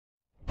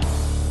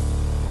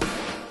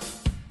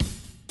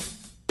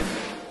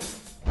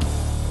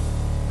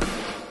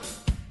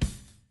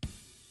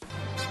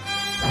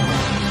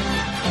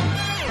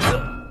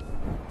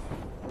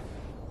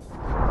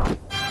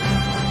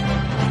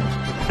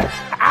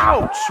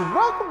Ouch!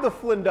 Welcome to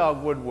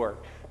Flynndogg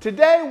Woodwork.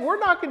 Today, we're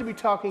not going to be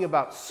talking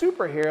about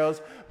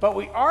superheroes, but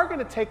we are going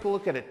to take a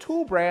look at a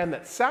tool brand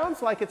that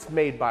sounds like it's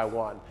made by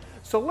one.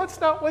 So let's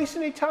not waste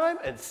any time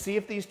and see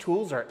if these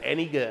tools are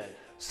any good.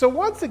 So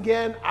once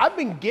again, I've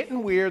been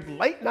getting weird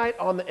late night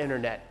on the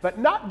internet, but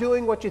not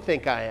doing what you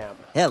think I am.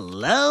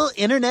 Hello,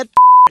 internet.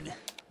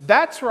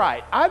 That's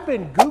right, I've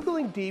been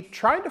Googling deep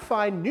trying to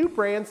find new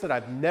brands that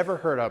I've never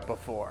heard of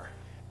before.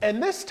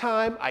 And this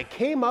time I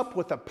came up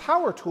with a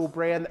power tool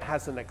brand that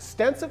has an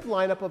extensive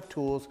lineup of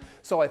tools,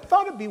 so I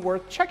thought it'd be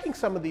worth checking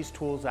some of these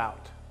tools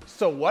out.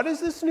 So what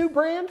is this new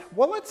brand?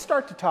 Well, let's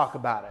start to talk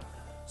about it.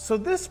 So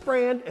this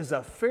brand is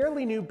a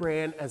fairly new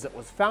brand as it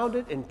was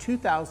founded in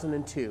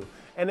 2002,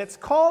 and it's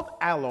called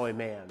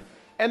Alloyman.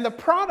 And the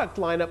product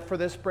lineup for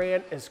this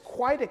brand is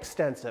quite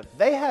extensive.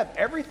 They have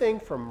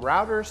everything from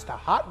routers to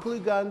hot glue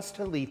guns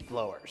to leaf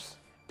blowers.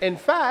 In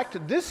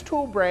fact, this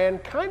tool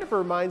brand kind of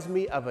reminds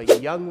me of a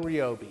young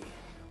Ryobi.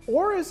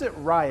 Or is it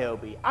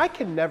Ryobi? I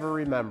can never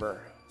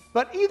remember.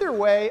 But either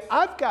way,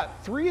 I've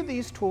got 3 of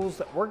these tools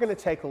that we're going to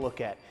take a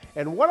look at.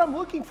 And what I'm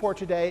looking for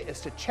today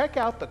is to check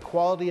out the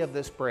quality of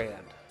this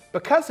brand.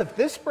 Because if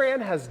this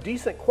brand has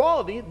decent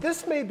quality,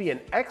 this may be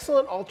an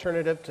excellent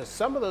alternative to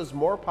some of those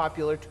more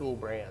popular tool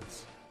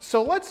brands.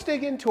 So let's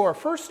dig into our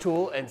first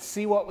tool and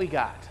see what we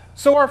got.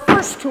 So our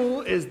first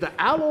tool is the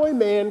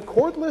Alloyman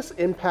Cordless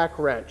Impact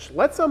Wrench.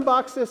 Let's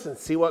unbox this and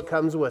see what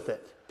comes with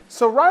it.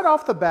 So right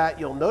off the bat,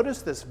 you'll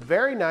notice this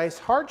very nice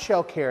hard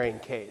shell carrying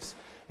case.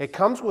 It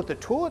comes with the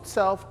tool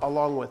itself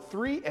along with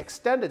 3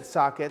 extended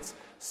sockets,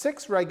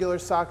 6 regular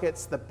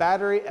sockets, the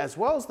battery, as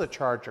well as the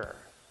charger.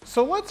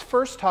 So let's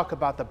first talk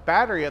about the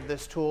battery of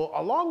this tool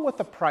along with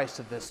the price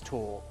of this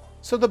tool.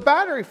 So the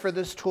battery for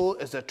this tool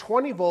is a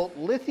 20-volt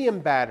lithium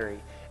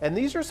battery, and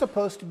these are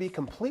supposed to be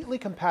completely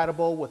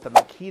compatible with the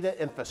Makita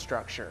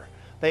infrastructure.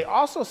 They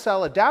also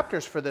sell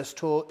adapters for this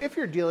tool if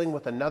you're dealing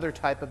with another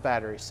type of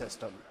battery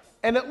system.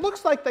 And it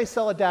looks like they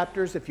sell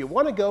adapters if you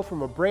want to go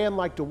from a brand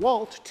like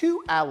DeWalt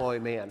to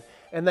Alloyman.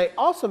 And they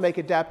also make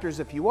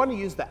adapters if you want to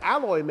use the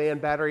Alloyman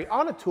battery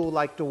on a tool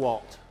like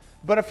DeWalt.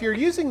 But if you're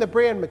using the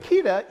brand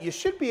Makita, you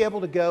should be able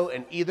to go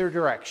in either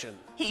direction.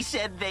 He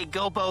said they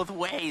go both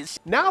ways.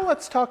 Now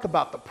let's talk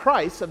about the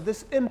price of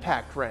this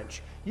impact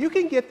wrench. You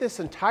can get this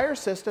entire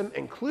system,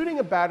 including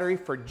a battery,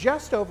 for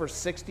just over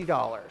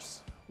 $60,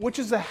 which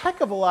is a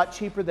heck of a lot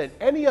cheaper than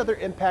any other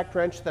impact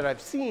wrench that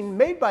I've seen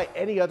made by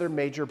any other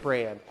major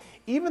brand.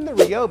 Even the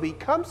Ryobi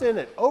comes in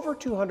at over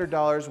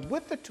 $200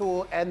 with the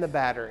tool and the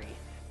battery.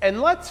 And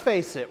let's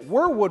face it,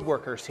 we're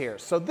woodworkers here,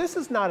 so this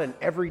is not an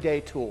everyday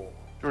tool.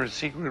 You're a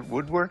secret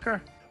woodworker?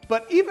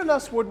 But even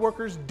us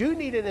woodworkers do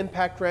need an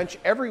impact wrench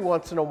every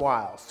once in a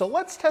while. So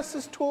let's test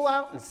this tool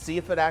out and see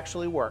if it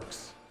actually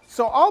works.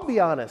 So I'll be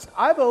honest,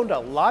 I've owned a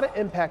lot of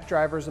impact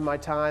drivers in my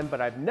time,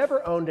 but I've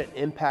never owned an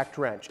impact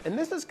wrench. And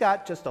this has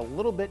got just a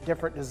little bit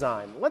different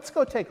design. Let's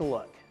go take a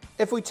look.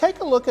 If we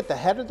take a look at the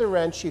head of the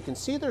wrench, you can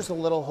see there's a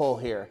little hole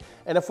here.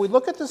 And if we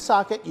look at the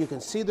socket, you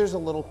can see there's a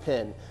little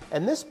pin.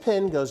 And this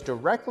pin goes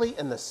directly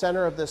in the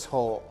center of this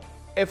hole.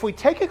 If we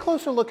take a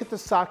closer look at the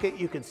socket,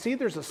 you can see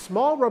there's a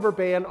small rubber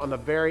band on the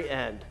very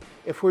end.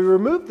 If we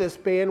remove this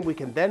band, we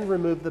can then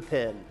remove the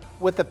pin.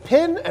 With the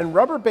pin and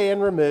rubber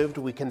band removed,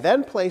 we can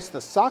then place the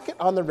socket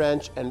on the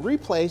wrench and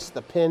replace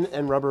the pin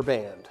and rubber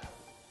band.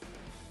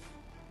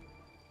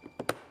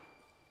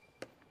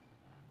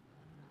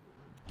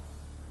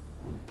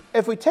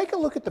 If we take a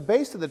look at the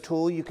base of the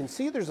tool, you can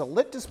see there's a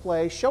lit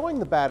display showing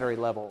the battery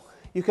level.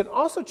 You can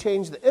also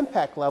change the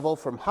impact level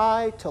from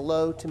high to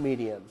low to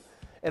medium.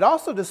 It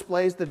also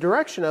displays the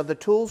direction of the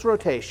tool's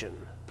rotation.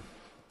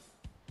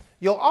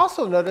 You'll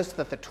also notice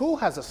that the tool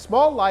has a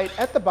small light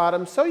at the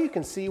bottom so you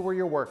can see where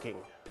you're working.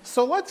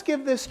 So let's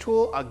give this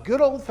tool a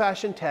good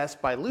old-fashioned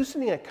test by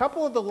loosening a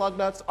couple of the lug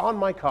nuts on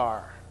my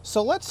car.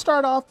 So let's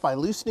start off by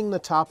loosening the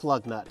top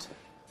lug nut.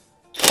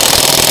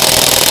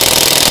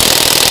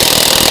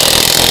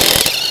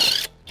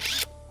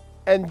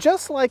 And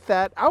just like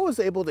that, I was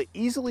able to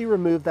easily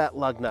remove that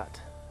lug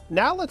nut.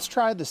 Now let's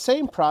try the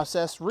same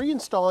process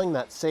reinstalling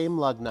that same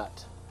lug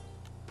nut.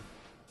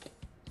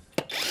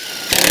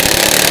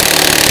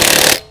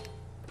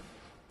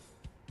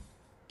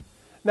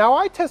 Now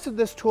I tested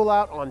this tool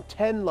out on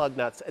 10 lug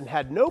nuts and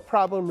had no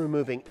problem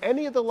removing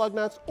any of the lug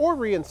nuts or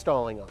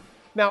reinstalling them.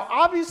 Now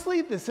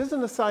obviously this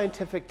isn't a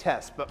scientific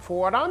test, but for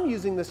what I'm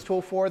using this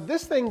tool for,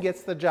 this thing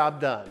gets the job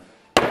done.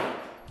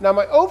 Now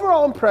my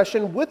overall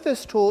impression with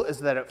this tool is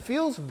that it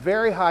feels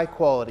very high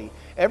quality.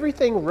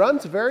 Everything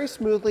runs very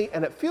smoothly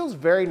and it feels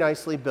very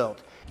nicely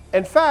built.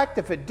 In fact,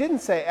 if it didn't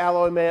say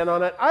Alloyman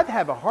on it, I'd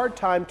have a hard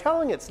time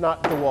telling it's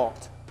not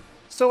DeWalt.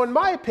 So in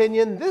my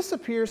opinion, this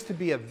appears to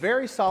be a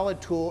very solid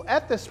tool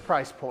at this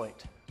price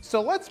point.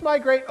 So let's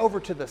migrate over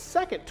to the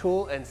second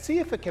tool and see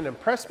if it can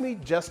impress me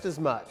just as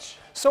much.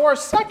 So our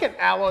second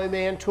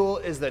Alloyman tool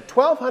is the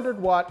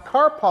 1200 watt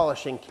car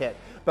polishing kit,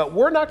 but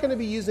we're not going to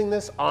be using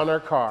this on our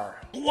car.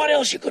 What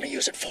else are you going to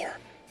use it for?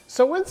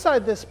 So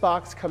inside this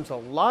box comes a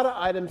lot of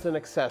items and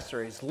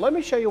accessories. Let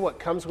me show you what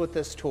comes with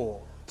this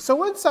tool.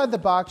 So inside the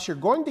box, you're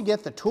going to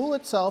get the tool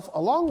itself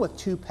along with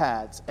 2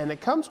 pads, and it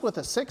comes with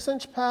a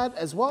 6-inch pad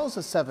as well as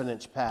a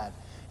 7-inch pad.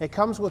 It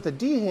comes with a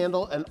D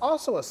handle and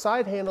also a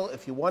side handle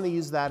if you want to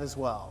use that as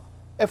well.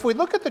 If we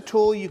look at the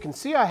tool, you can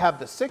see I have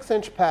the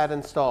 6-inch pad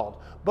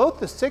installed. Both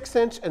the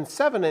 6-inch and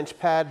 7-inch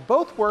pad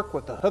both work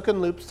with the hook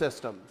and loop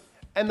system.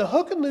 And the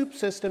hook and loop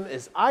system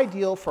is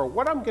ideal for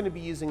what I'm going to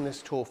be using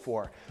this tool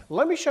for.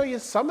 Let me show you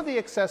some of the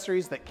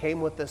accessories that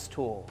came with this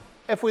tool.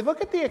 If we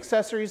look at the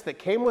accessories that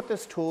came with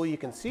this tool, you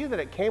can see that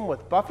it came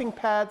with buffing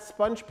pads,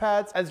 sponge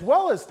pads, as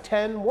well as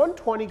 10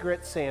 120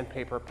 grit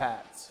sandpaper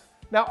pads.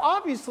 Now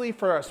obviously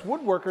for us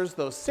woodworkers,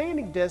 those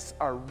sanding discs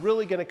are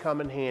really going to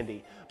come in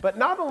handy. But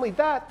not only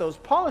that, those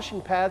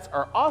polishing pads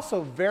are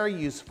also very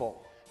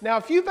useful. Now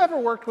if you've ever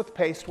worked with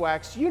paste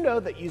wax, you know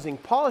that using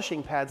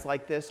polishing pads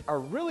like this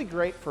are really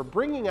great for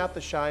bringing out the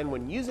shine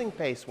when using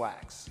paste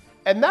wax.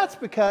 And that's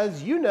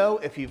because you know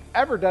if you've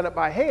ever done it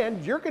by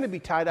hand, you're going to be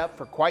tied up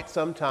for quite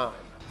some time.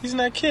 He's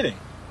not kidding.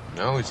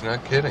 No, he's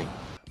not kidding.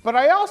 But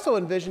I also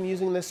envision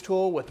using this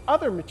tool with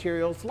other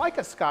materials like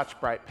a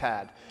Scotch-Brite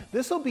pad.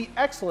 This will be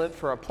excellent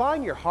for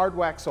applying your hard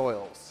wax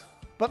oils.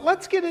 But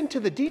let's get into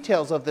the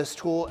details of this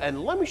tool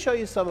and let me show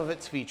you some of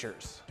its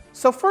features.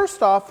 So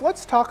first off,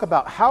 let's talk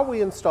about how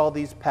we install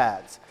these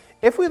pads.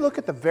 If we look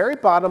at the very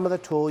bottom of the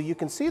tool, you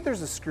can see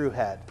there's a screw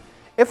head.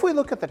 If we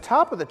look at the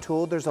top of the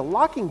tool, there's a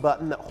locking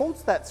button that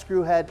holds that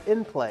screw head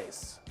in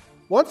place.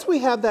 Once we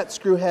have that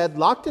screw head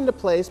locked into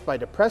place by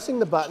depressing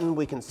the button,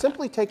 we can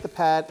simply take the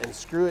pad and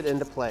screw it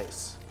into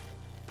place.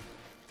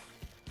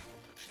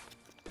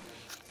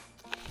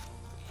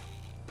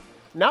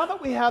 Now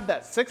that we have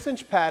that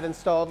 6-inch pad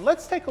installed,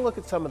 let's take a look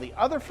at some of the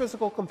other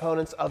physical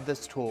components of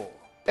this tool.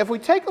 If we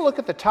take a look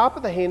at the top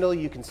of the handle,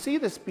 you can see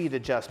the speed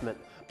adjustment.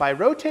 By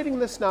rotating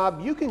this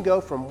knob, you can go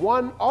from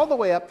 1 all the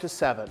way up to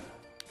 7.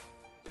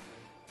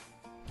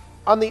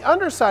 On the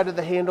underside of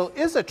the handle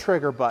is a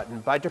trigger button.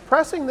 By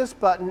depressing this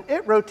button,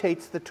 it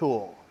rotates the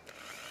tool.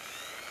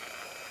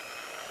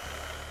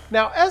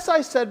 Now, as I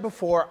said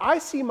before, I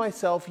see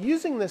myself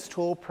using this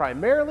tool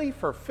primarily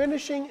for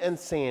finishing and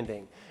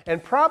sanding,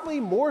 and probably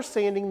more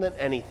sanding than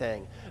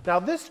anything. Now,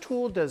 this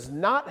tool does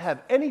not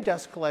have any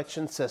dust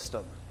collection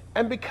system.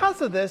 And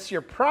because of this,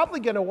 you're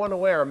probably going to want to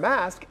wear a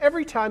mask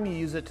every time you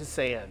use it to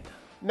sand.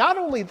 Not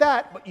only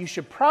that, but you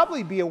should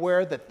probably be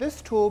aware that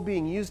this tool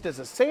being used as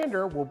a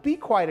sander will be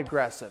quite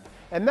aggressive,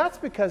 and that's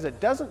because it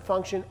doesn't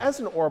function as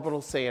an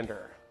orbital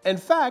sander. In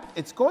fact,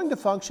 it's going to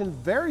function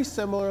very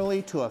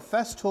similarly to a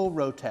Festool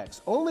Rotex,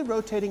 only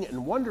rotating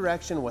in one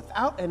direction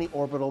without any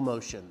orbital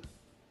motion.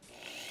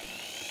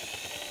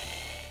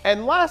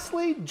 And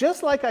lastly,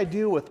 just like I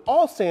do with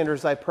all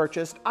sanders I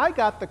purchased, I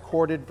got the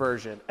corded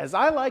version, as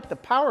I like the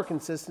power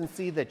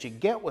consistency that you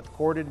get with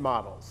corded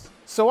models.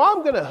 So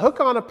I'm going to hook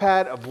on a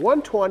pad of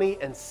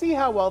 120 and see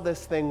how well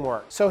this thing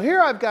works. So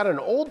here I've got an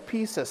old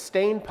piece of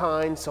stained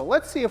pine, so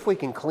let's see if we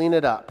can clean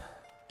it up.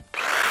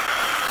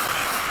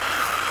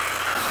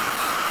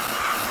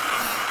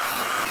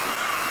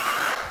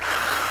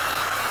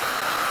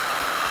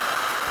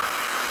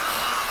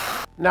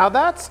 Now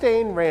that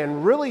stain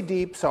ran really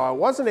deep, so I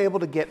wasn't able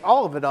to get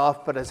all of it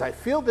off, but as I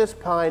feel this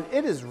pine,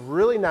 it is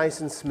really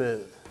nice and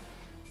smooth.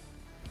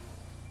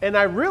 And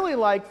I really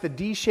like the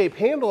D-shaped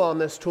handle on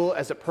this tool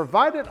as it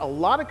provided a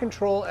lot of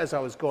control as I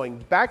was going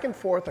back and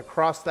forth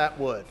across that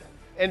wood.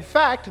 In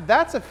fact,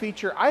 that's a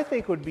feature I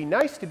think would be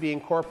nice to be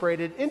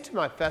incorporated into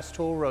my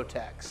Festool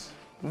Rotex.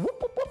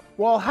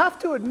 Well, I'll have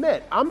to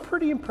admit, I'm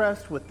pretty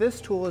impressed with this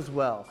tool as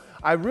well.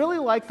 I really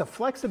like the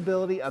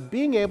flexibility of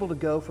being able to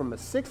go from a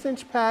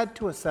 6-inch pad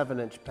to a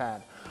 7-inch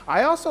pad.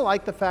 I also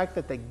like the fact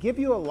that they give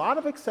you a lot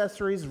of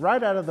accessories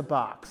right out of the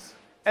box.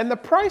 And the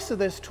price of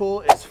this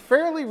tool is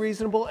fairly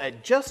reasonable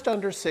at just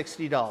under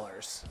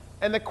 $60.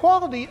 And the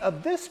quality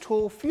of this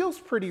tool feels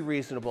pretty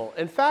reasonable.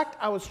 In fact,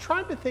 I was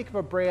trying to think of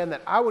a brand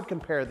that I would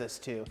compare this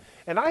to,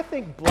 and I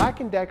think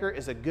Black & Decker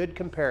is a good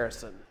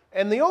comparison.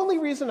 And the only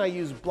reason I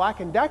use Black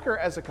 & Decker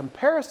as a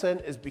comparison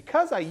is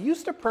because I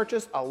used to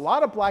purchase a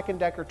lot of Black &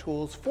 Decker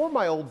tools for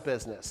my old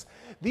business.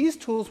 These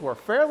tools were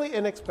fairly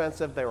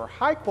inexpensive, they were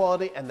high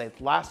quality, and they'd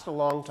last a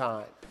long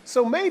time.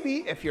 So maybe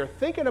if you're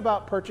thinking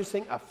about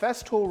purchasing a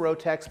Festool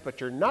Rotex but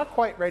you're not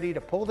quite ready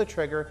to pull the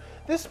trigger,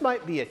 this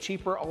might be a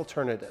cheaper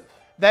alternative.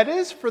 That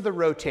is for the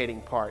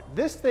rotating part.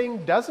 This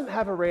thing doesn't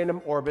have a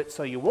random orbit,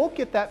 so you won't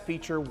get that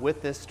feature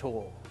with this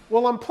tool.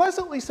 Well, I'm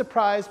pleasantly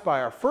surprised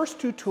by our first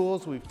 2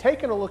 tools we've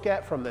taken a look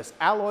at from this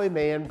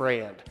Alloyman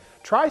brand.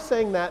 Try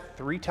saying that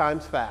 3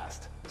 times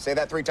fast. Say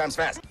that 3 times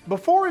fast.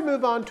 Before we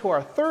move on to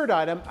our third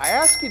item, I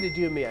ask you to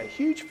do me a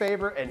huge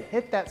favor and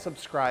hit that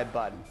subscribe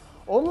button.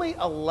 Only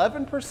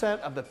 11%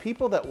 of the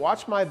people that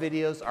watch my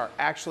videos are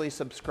actually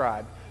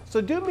subscribed. So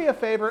do me a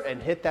favor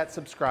and hit that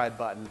subscribe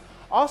button.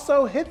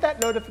 Also, hit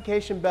that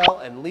notification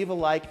bell and leave a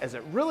like, as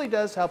it really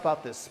does help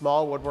out this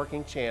small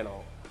woodworking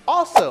channel.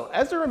 Also,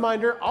 as a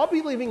reminder, I'll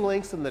be leaving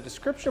links in the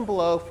description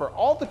below for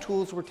all the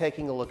tools we're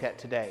taking a look at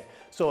today.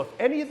 So if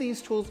any of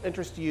these tools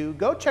interest you,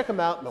 go check them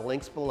out in the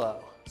links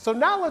below. So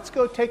now let's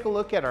go take a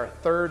look at our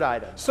third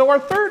item. So our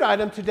third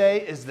item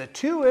today is the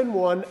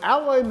 2-in-1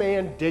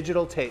 Alloyman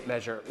digital tape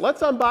measure.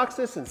 Let's unbox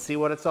this and see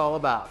what it's all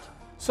about.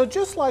 So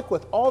just like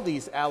with all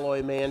these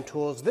Alloyman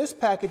tools, this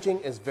packaging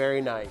is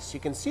very nice. You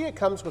can see it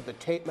comes with the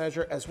tape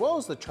measure as well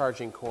as the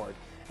charging cord.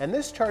 And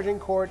this charging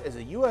cord is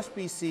a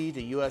USB-C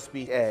to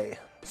USB-A.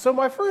 So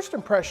my first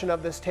impression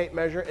of this tape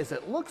measure is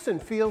it looks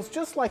and feels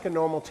just like a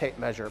normal tape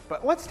measure,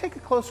 but let's take a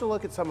closer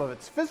look at some of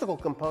its physical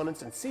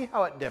components and see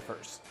how it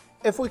differs.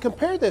 If we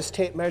compare this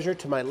tape measure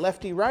to my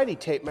lefty-righty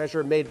tape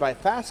measure made by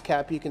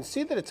FastCap, you can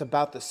see that it's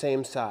about the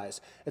same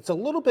size. It's a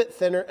little bit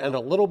thinner and a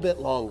little bit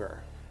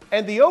longer.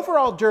 And the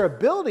overall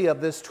durability of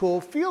this tool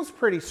feels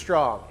pretty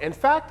strong. In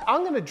fact,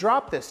 I'm going to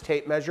drop this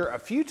tape measure a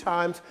few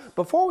times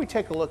before we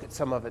take a look at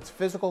some of its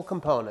physical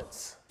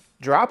components.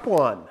 Drop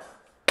 1,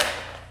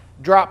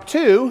 drop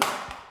 2,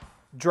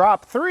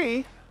 drop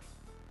 3,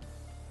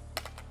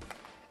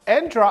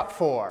 and drop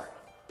 4.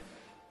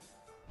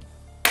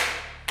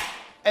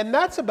 And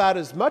that's about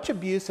as much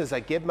abuse as I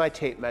give my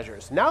tape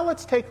measures. Now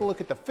let's take a look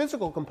at the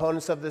physical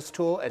components of this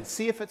tool and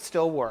see if it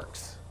still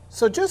works.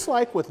 So just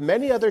like with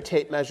many other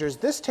tape measures,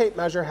 this tape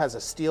measure has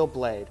a steel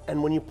blade,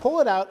 and when you pull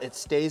it out, it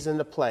stays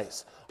into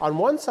place. On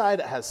one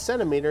side it has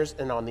centimeters,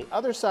 and on the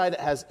other side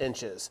it has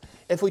inches.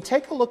 If we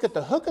take a look at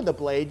the hook of the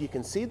blade, you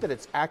can see that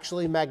it's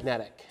actually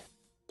magnetic.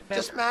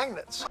 Just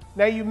magnets.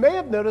 Now you may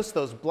have noticed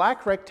those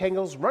black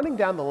rectangles running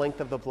down the length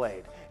of the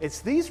blade. It's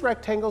these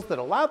rectangles that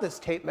allow this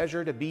tape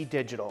measure to be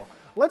digital.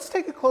 Let's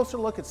take a closer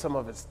look at some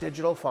of its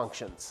digital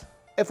functions.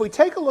 If we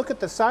take a look at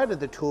the side of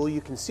the tool,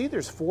 you can see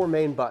there's 4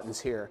 main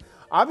buttons here.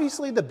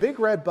 Obviously the big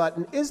red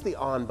button is the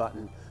on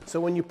button, so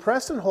when you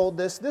press and hold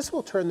this, this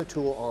will turn the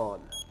tool on.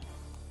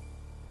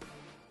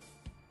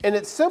 In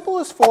its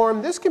simplest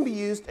form, this can be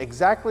used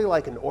exactly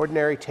like an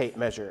ordinary tape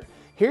measure.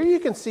 Here you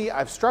can see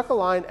I've struck a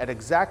line at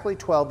exactly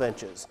 12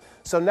 inches.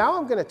 So now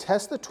I'm going to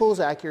test the tool's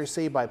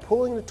accuracy by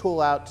pulling the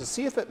tool out to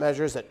see if it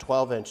measures at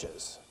 12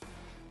 inches.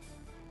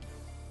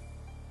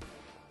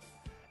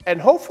 And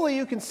hopefully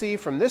you can see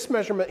from this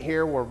measurement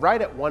here, we're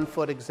right at 1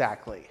 foot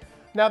exactly.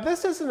 Now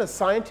this isn't a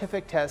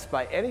scientific test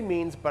by any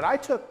means, but I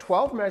took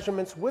 12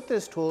 measurements with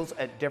this tool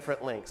at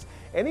different lengths,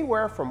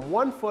 anywhere from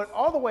 1 foot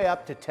all the way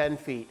up to 10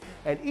 feet,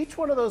 and each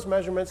one of those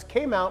measurements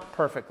came out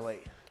perfectly.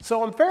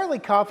 So I'm fairly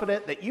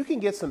confident that you can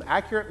get some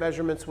accurate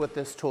measurements with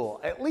this tool,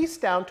 at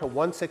least down to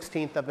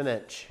 1/16 of an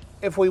inch.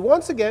 If we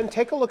once again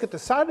take a look at the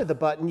side of the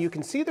button, you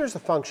can see there's a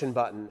function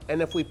button,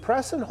 and if we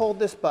press and hold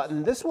this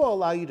button, this will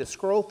allow you to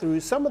scroll through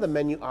some of the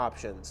menu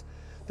options.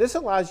 This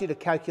allows you to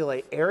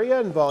calculate area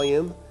and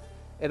volume.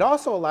 It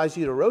also allows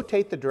you to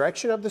rotate the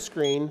direction of the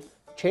screen,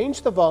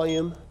 change the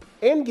volume,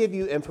 and give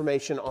you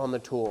information on the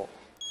tool.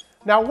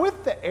 Now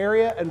with the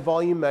area and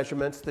volume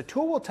measurements, the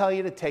tool will tell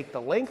you to take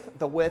the length,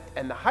 the width,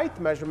 and the height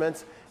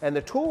measurements, and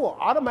the tool will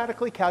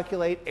automatically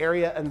calculate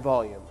area and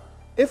volume.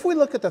 If we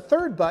look at the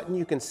third button,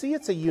 you can see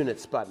it's a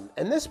units button,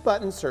 and this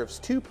button serves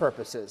 2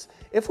 purposes.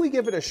 If we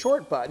give it a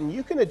short button,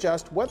 you can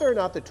adjust whether or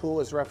not the tool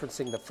is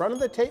referencing the front of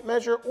the tape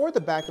measure or the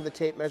back of the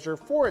tape measure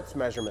for its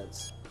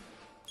measurements.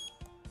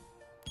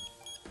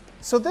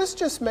 So this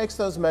just makes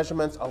those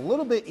measurements a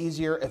little bit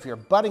easier if you're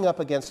butting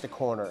up against a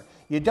corner.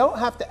 You don't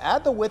have to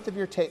add the width of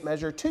your tape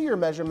measure to your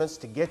measurements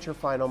to get your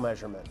final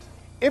measurement.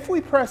 If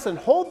we press and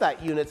hold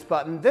that units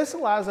button, this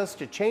allows us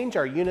to change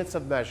our units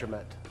of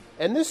measurement.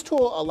 And this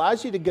tool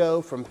allows you to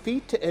go from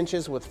feet to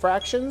inches with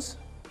fractions,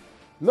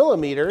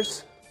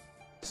 millimeters,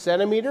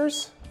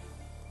 centimeters,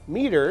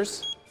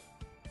 meters,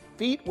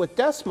 feet with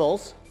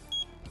decimals,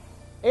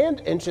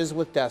 and inches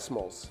with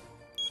decimals.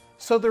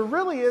 So there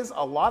really is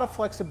a lot of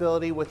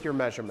flexibility with your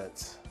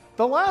measurements.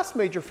 The last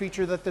major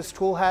feature that this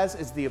tool has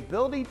is the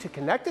ability to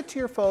connect it to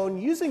your phone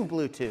using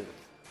Bluetooth.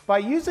 By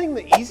using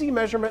the Easy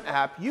Measurement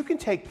app, you can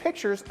take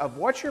pictures of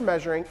what you're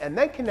measuring and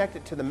then connect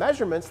it to the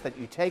measurements that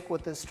you take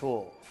with this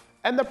tool.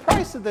 And the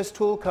price of this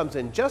tool comes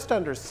in just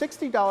under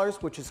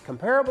 $60, which is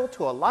comparable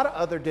to a lot of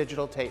other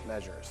digital tape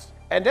measures.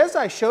 And as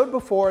I showed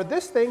before,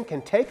 this thing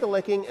can take a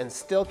licking and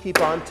still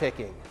keep on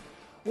ticking.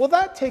 Well,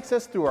 that takes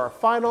us through our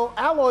final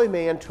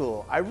Alloyman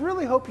tool. I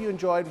really hope you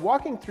enjoyed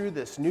walking through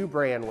this new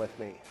brand with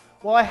me.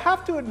 Well, I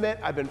have to admit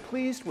I've been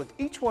pleased with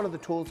each one of the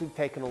tools we've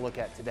taken a look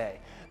at today.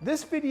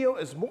 This video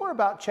is more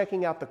about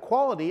checking out the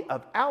quality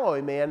of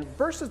Alloyman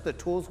versus the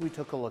tools we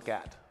took a look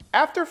at.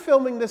 After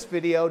filming this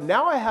video,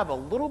 now I have a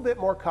little bit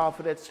more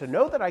confidence to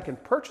know that I can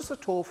purchase a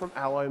tool from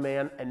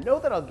Alloyman and know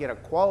that I'll get a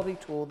quality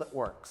tool that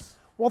works.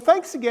 Well,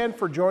 thanks again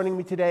for joining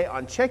me today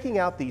on checking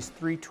out these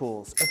 3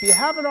 tools. If you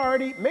haven't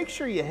already, make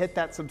sure you hit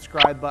that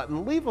subscribe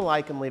button, leave a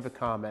like, and leave a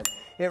comment.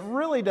 It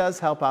really does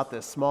help out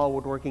this small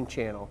woodworking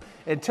channel.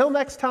 Until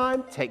next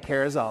time, take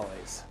care as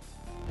always.